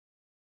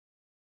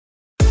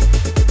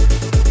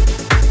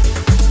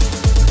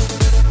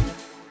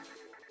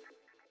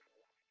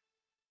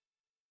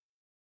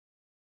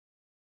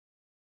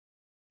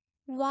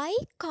Why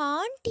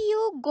can't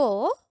you go?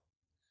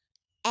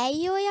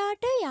 ඇයි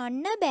ඔයාට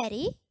යන්න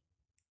බැරි?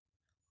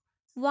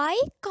 Why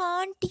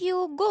can't you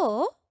go?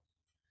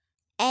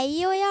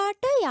 ඇයි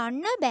ඔයාට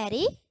යන්න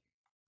බැරි?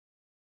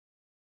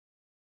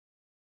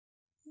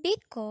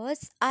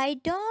 Because I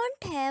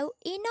don't have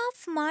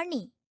enough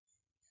money.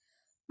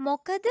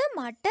 මොකද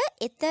මට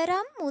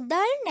එතරම්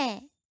මුදල් නෑ.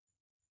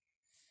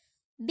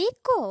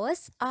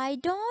 Because I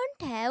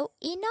don't have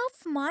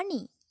enough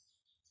money.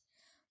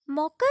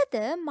 මොකද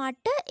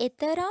මට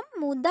එතරම්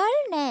මුදල්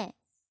නෑ.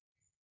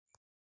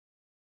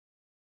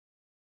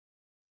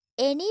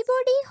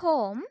 Anybody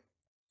home?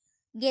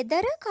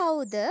 ගෙදර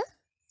කවුද?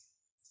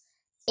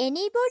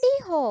 Anybody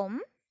home?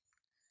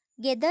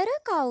 ගෙදර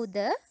කවුද?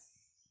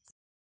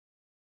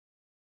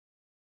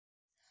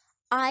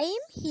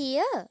 I'm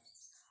here.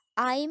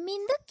 I'm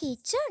in the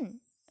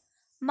kitchen.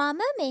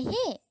 මම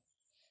මෙහෙ.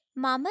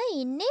 මම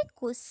ඉන්නේ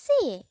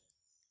කුස්සියේ.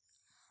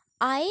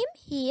 I'm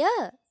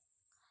here.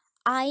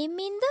 I'm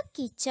in the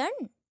kitchen.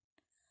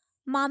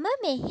 මම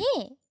මෙහෙ.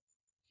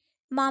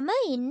 මම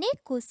ඉන්නේ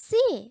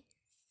කුස්සියේ.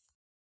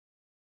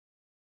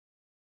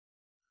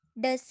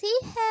 Does he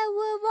have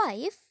a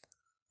wife?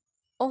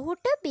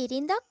 ඔහුට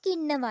බිරිඳක්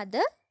ඉන්නවද?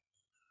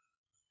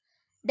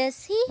 Does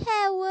he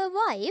have a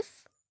wife?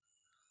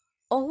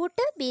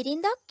 ඔහුට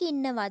බිරිඳක්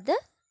ඉන්නවද?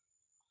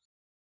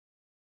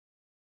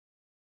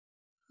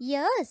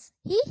 Yes,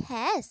 he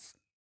has.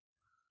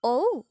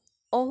 ඔව්,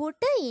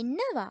 ඔහුට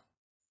ඉන්නවා.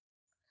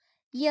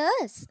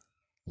 Yes,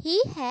 he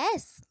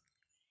has.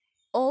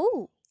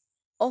 ඔව්,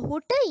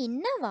 ඔහුට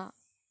ඉන්නවා.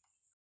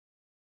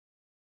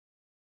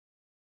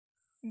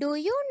 Do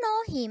you know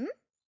him?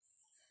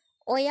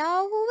 ඔයා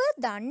ඔහුව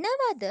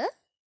දන්නවද?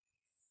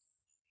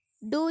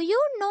 Do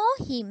you know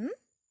him?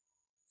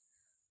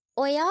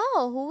 ඔයා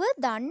ඔහුව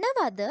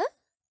දන්නවද?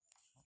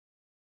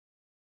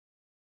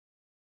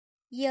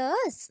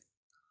 Yes,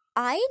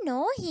 I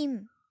know him.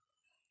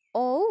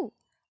 ඔව්,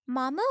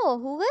 මම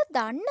ඔහුව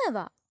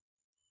දන්නවා.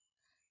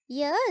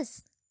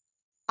 Yes,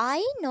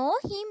 I know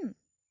him.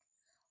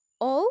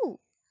 ඔව්,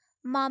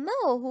 මම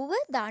ඔහුව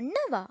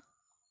දන්නවා.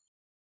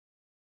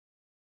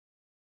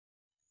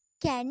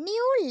 Can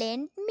you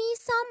lend me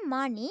some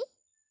money?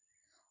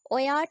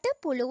 ඔයාට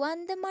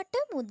පුළුවන්ද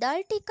මට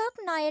මුදල් ටිකක්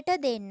ණයට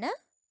දෙන්න?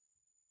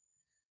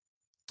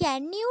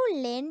 Can you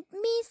lend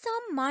me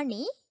some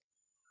money?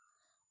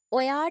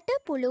 ඔයාට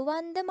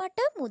පුළුවන්ද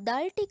මට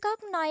මුදල්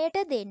ටිකක් ණයට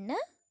දෙන්න?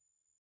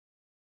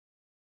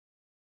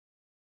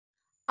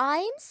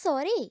 I'm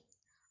sorry.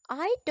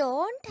 I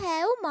don't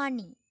have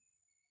money.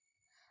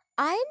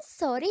 I'm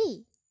sorry.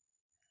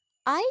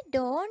 I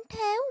don't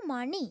have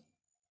money.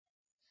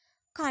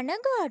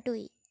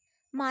 කනගාටුයි.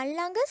 මන්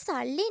ළඟ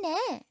සල්ලි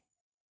නෑ.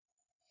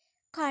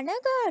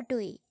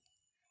 කනගාටුයි.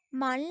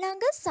 මන්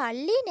ළඟ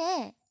සල්ලි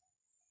නෑ.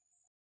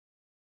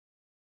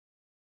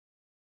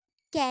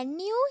 Can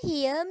you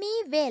hear me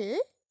well?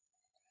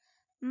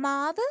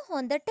 මාව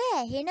හොඳට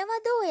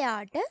ඇහෙනවද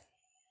ඔයාට?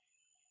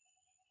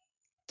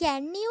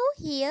 Can you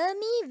hear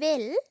me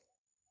well?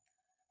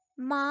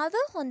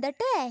 මාව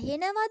හොඳට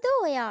ඇහෙනවද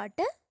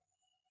ඔයාට?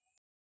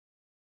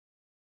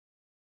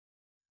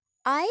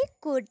 I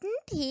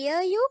couldn't hear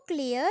you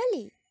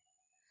clearly.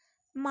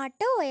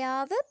 මට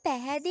ඔයාව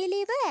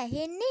පැහැදිලිව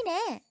ඇහෙන්නේ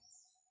නෑ.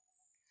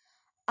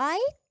 I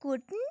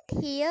couldn't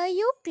hear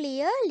you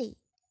clearly.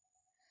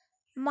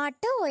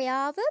 මට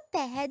ඔයාව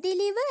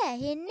පැහැදිලිව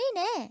ඇහෙන්නේ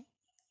නෑ.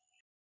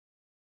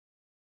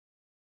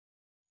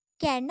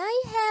 Can I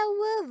have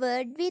a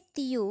word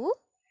with you?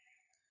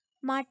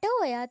 මට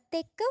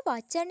ඔයත් එක්ක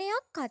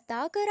වචනයක්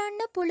කතා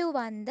කරන්න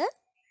පුළුවන්ද?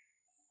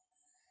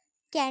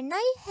 Can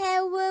I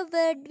have a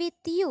word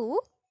with you?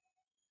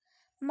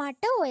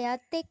 මට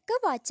ඔයත් එක්ක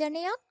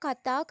වචනයක්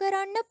කතා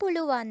කරන්න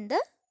පුළුවන්ද?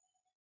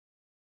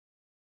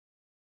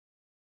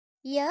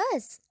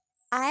 Yes,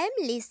 I am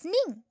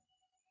listening.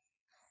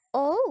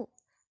 ඔව්,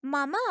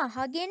 මම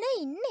අහගෙන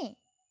ඉන්නේ.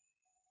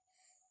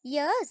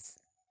 Yes,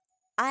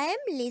 I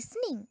am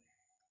listening.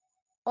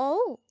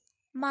 ඔව්,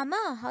 මම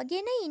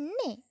අහගෙන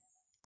ඉන්නේ.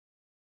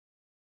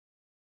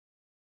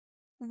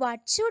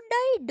 What should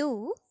I do?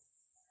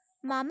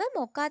 මම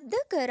මොකද්ද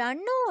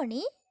කරන්න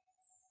ඕනි?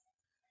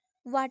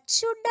 What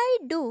should I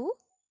do?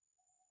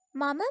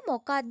 මම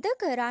මොකද්ද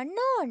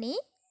කරන්න ඕනි?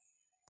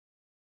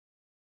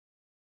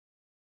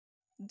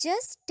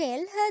 Just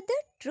tell her the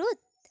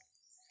truth.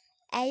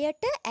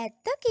 ඇයට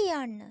ඇත්ත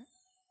කියන්න.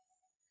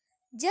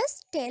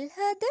 Just tell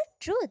her the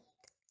truth.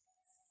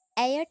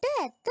 ඇයට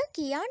ඇත්ත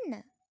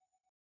කියන්න.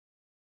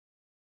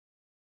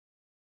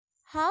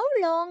 How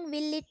long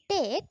will it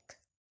take?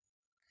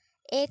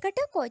 ඒකට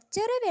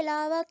කොච්චර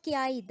වෙලාවක්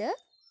යයිද?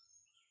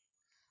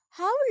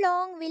 How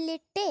long will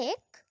it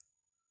take?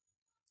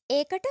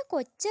 ඒකට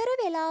කොච්චර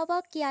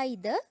වෙලාවක්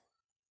යයිද?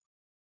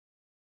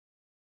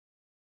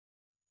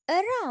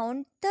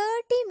 Around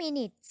 30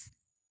 minutes.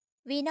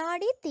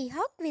 විනාඩි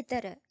 30ක්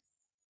විතර.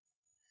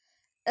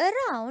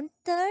 Around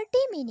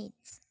 30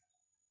 minutes.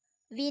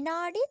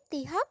 විනාඩි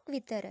 30ක්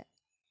විතර.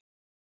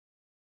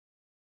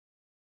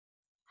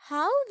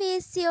 How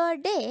is your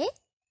day?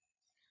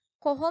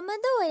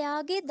 කොහොමද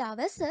ඔයාගේ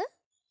දවස?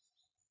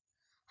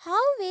 How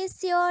is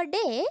your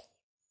day?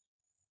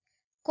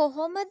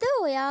 කොහොමද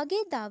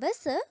ඔයාගේ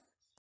දවස?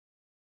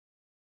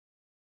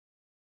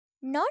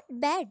 Not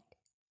bad.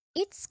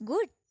 It's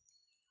good.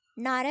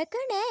 නරක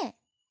නෑ.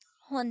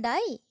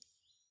 හොඳයි.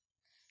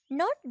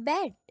 Not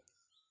bad.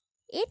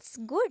 It's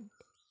good.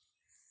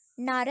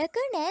 නරක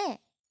නෑ.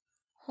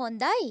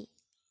 හොඳයි.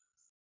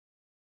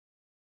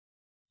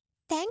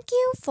 Thank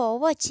you for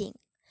watching.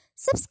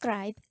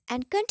 Subscribe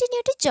and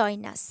continue to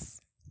join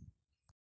us.